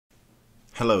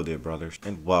Hello there, brothers,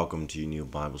 and welcome to your new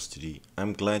Bible study.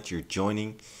 I'm glad you're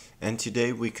joining, and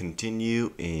today we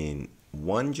continue in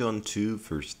 1 John 2,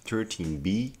 verse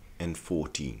 13b and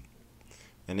 14.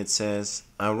 And it says,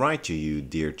 I write to you,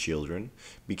 dear children,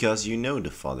 because you know the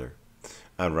Father.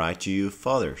 I write to you,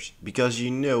 fathers, because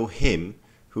you know him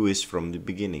who is from the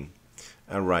beginning.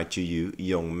 I write to you,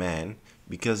 young men,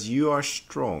 because you are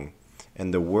strong,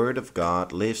 and the word of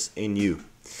God lives in you,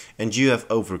 and you have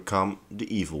overcome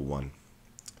the evil one.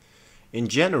 In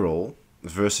general,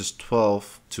 verses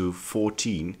 12 to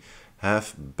 14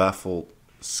 have baffled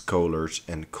scholars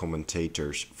and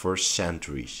commentators for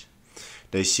centuries.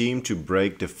 They seem to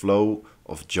break the flow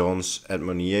of John's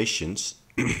admonitions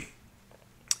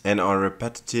and are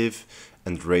repetitive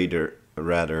and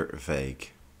rather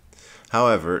vague.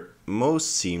 However,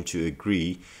 most seem to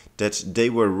agree that they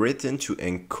were written to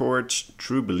encourage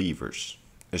true believers,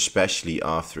 especially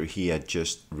after he had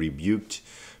just rebuked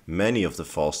many of the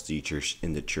false teachers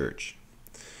in the church.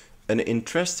 An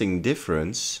interesting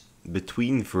difference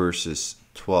between verses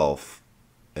 12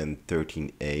 and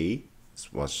 13a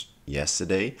was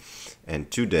yesterday, and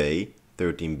today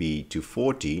 13b to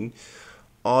 14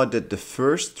 are that the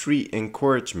first three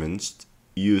encouragements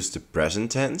use the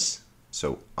present tense,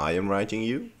 so I am writing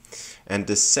you, and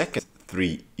the second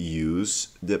three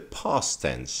use the past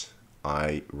tense,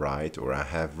 I write or I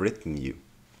have written you.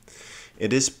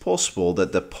 It is possible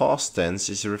that the past tense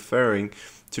is referring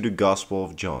to the Gospel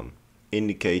of John,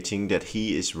 indicating that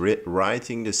he is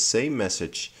writing the same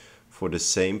message for the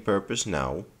same purpose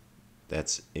now,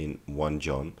 that's in 1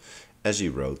 John, as he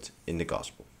wrote in the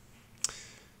Gospel.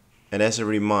 And as a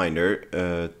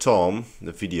reminder, Tom,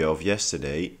 the video of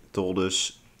yesterday, told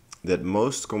us that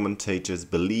most commentators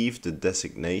believe the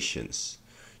designations,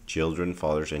 children,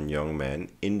 fathers and young men,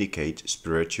 indicate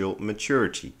spiritual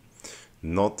maturity,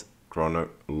 not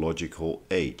chronological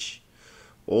age.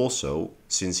 Also,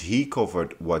 since he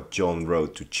covered what John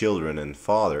wrote to children and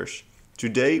fathers,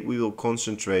 today we will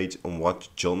concentrate on what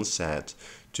John said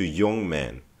to young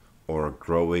men or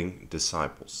growing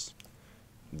disciples.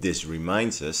 This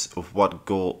reminds us of what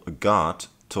God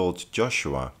told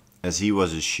Joshua as he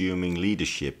was assuming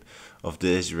leadership of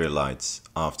the Israelites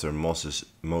after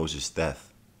Moses'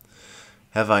 death.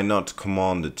 Have I not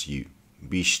commanded you?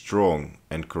 Be strong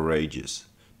and courageous.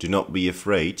 Do not be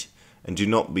afraid, and do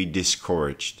not be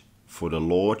discouraged, for the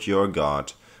Lord your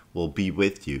God will be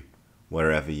with you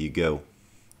wherever you go.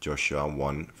 Joshua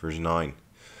 1 verse 9.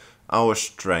 Our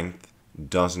strength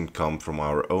doesn't come from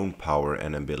our own power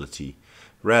and ability.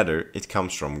 Rather, it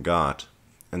comes from God.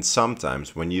 And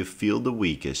sometimes when you feel the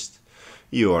weakest,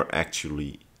 you are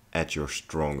actually at your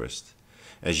strongest,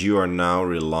 as you are now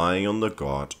relying on the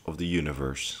God of the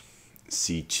universe.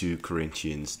 See 2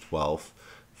 Corinthians 12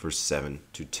 verse 7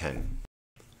 to 10.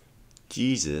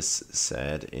 Jesus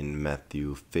said in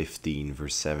Matthew 15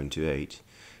 verse 7 to 8,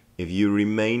 If you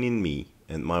remain in me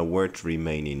and my words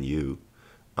remain in you,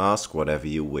 ask whatever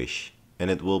you wish,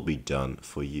 and it will be done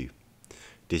for you.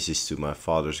 This is to my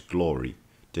Father's glory,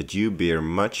 that you bear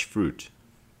much fruit,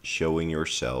 showing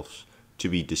yourselves to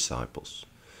be disciples.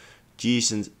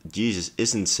 Jesus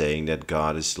isn't saying that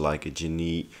God is like a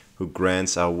genie who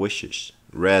grants our wishes.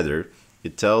 Rather,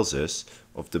 it tells us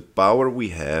of the power we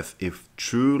have if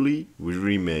truly we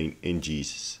remain in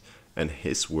Jesus and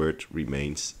his word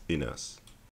remains in us.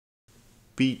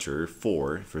 Peter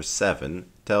 4 verse 7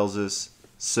 tells us,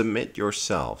 Submit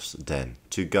yourselves then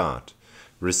to God.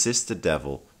 Resist the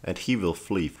devil and he will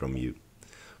flee from you.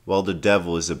 While the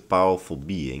devil is a powerful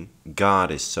being,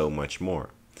 God is so much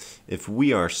more. If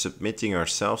we are submitting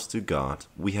ourselves to God,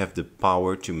 we have the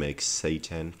power to make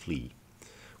Satan flee.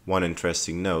 One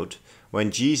interesting note, when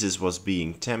Jesus was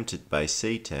being tempted by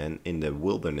Satan in the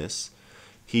wilderness,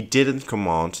 he didn't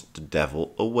command the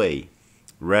devil away.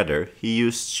 Rather, he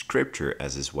used scripture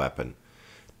as his weapon.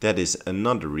 That is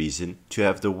another reason to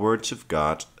have the words of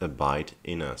God abide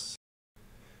in us.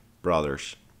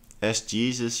 Brothers, as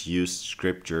Jesus used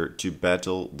scripture to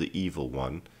battle the evil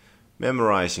one,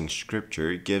 memorizing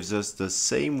scripture gives us the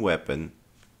same weapon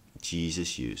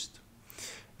Jesus used.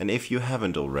 And if you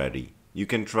haven't already, you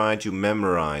can try to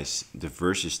memorize the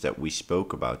verses that we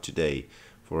spoke about today.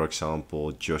 For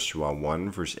example, Joshua 1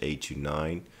 verse 8 to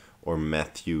 9, or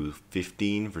Matthew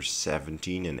 15 verse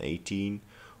 17 and 18,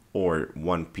 or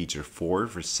 1 Peter 4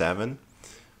 verse 7,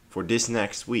 for this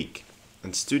next week.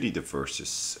 And study the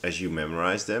verses as you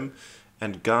memorize them,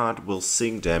 and God will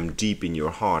sink them deep in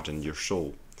your heart and your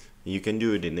soul. You can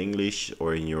do it in English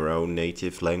or in your own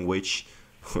native language.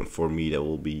 For me, that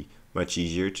will be much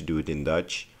easier to do it in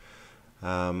Dutch.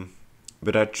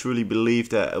 But I truly believe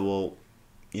that it will,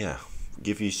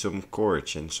 give you some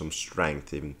courage and some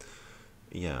strength in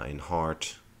in hard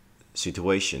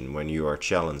situation, when you are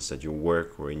challenged at your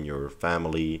work or in your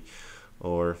family,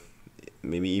 or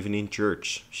maybe even in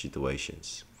church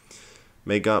situations.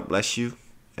 May God bless you,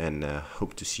 and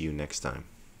hope to see you next time.